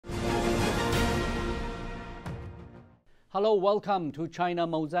Hello, welcome to China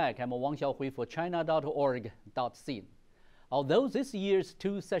Mosaic. I'm Wang Xiaohui for China.org.cn. Although this year's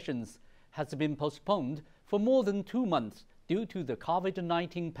two sessions has been postponed for more than 2 months due to the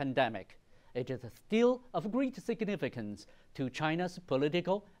COVID-19 pandemic, it is still of great significance to China's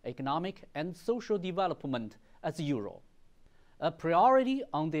political, economic, and social development as usual. A priority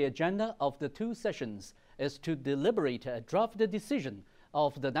on the agenda of the two sessions is to deliberate a draft decision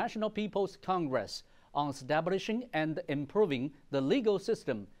of the National People's Congress on establishing and improving the legal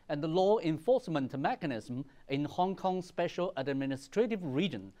system and the law enforcement mechanism in Hong Kong Special Administrative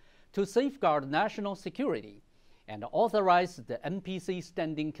Region to safeguard national security, and authorize the NPC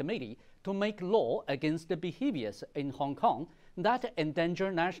Standing Committee to make law against the behaviors in Hong Kong that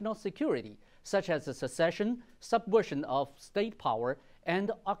endanger national security, such as the secession, subversion of state power,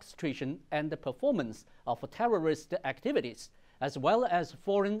 and orchestration and the performance of terrorist activities, as well as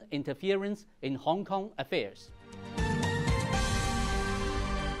foreign interference in Hong Kong affairs.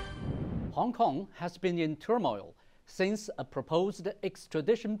 Hong Kong has been in turmoil since a proposed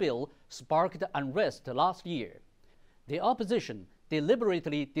extradition bill sparked unrest last year. The opposition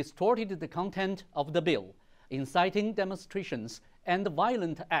deliberately distorted the content of the bill, inciting demonstrations and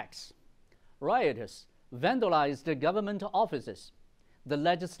violent acts. Rioters vandalized government offices, the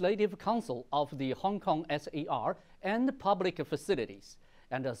Legislative Council of the Hong Kong HKSAR, and public facilities,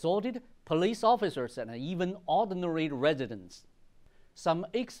 and assaulted police officers and even ordinary residents. Some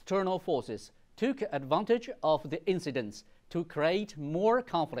external forces took advantage of the incidents to create more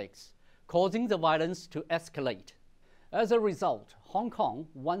conflicts, causing the violence to escalate. As a result, Hong Kong,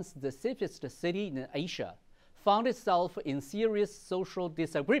 once the safest city in Asia, found itself in serious social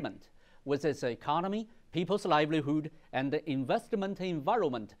disagreement, with its economy, people's livelihood, and the investment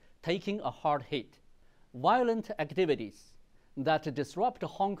environment taking a hard hit. Violent activities that disrupt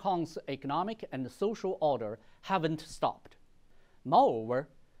Hong Kong's economic and social order haven't stopped. Moreover,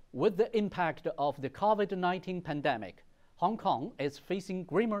 with the impact of the COVID-19 pandemic, Hong Kong is facing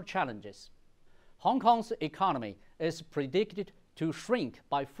grimmer challenges. Hong Kong's economy is predicted to shrink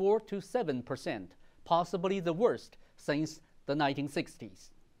by 4 to 7%, possibly the worst since the 1960s.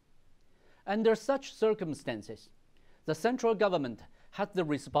 Under such circumstances, the central government has the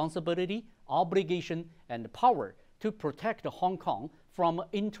responsibility, obligation, and power to protect Hong Kong from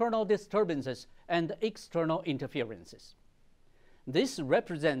internal disturbances and external interferences. This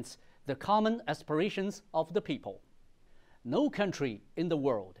represents the common aspirations of the people. No country in the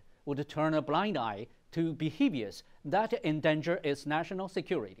world would turn a blind eye to behaviors that endanger its national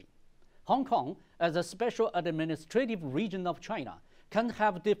security. Hong Kong, as a special administrative region of China, can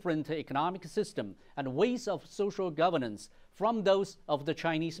have different economic system and ways of social governance from those of the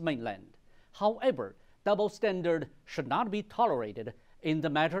Chinese mainland. However, double standard should not be tolerated in the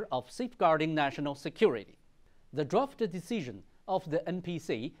matter of safeguarding national security. The draft decision of the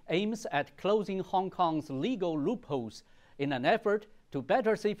NPC aims at closing Hong Kong's legal loopholes in an effort to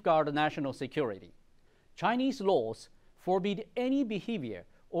better safeguard national security. Chinese laws forbid any behavior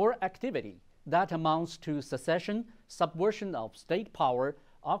or activity that amounts to secession, subversion of state power,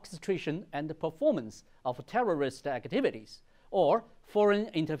 orchestration and performance of terrorist activities, or foreign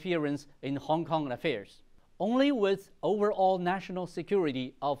interference in Hong Kong affairs. Only with overall national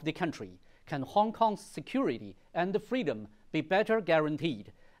security of the country can Hong Kong's security and freedom be better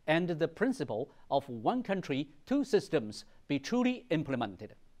guaranteed, and the principle of one country, two systems be truly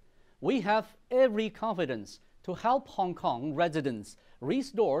implemented. We have every confidence to help Hong Kong residents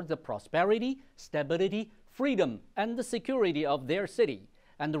restore the prosperity, stability, freedom, and the security of their city,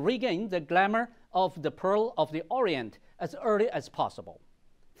 and regain the glamour of the Pearl of the Orient as early as possible.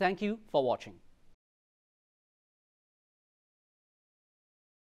 Thank you for watching.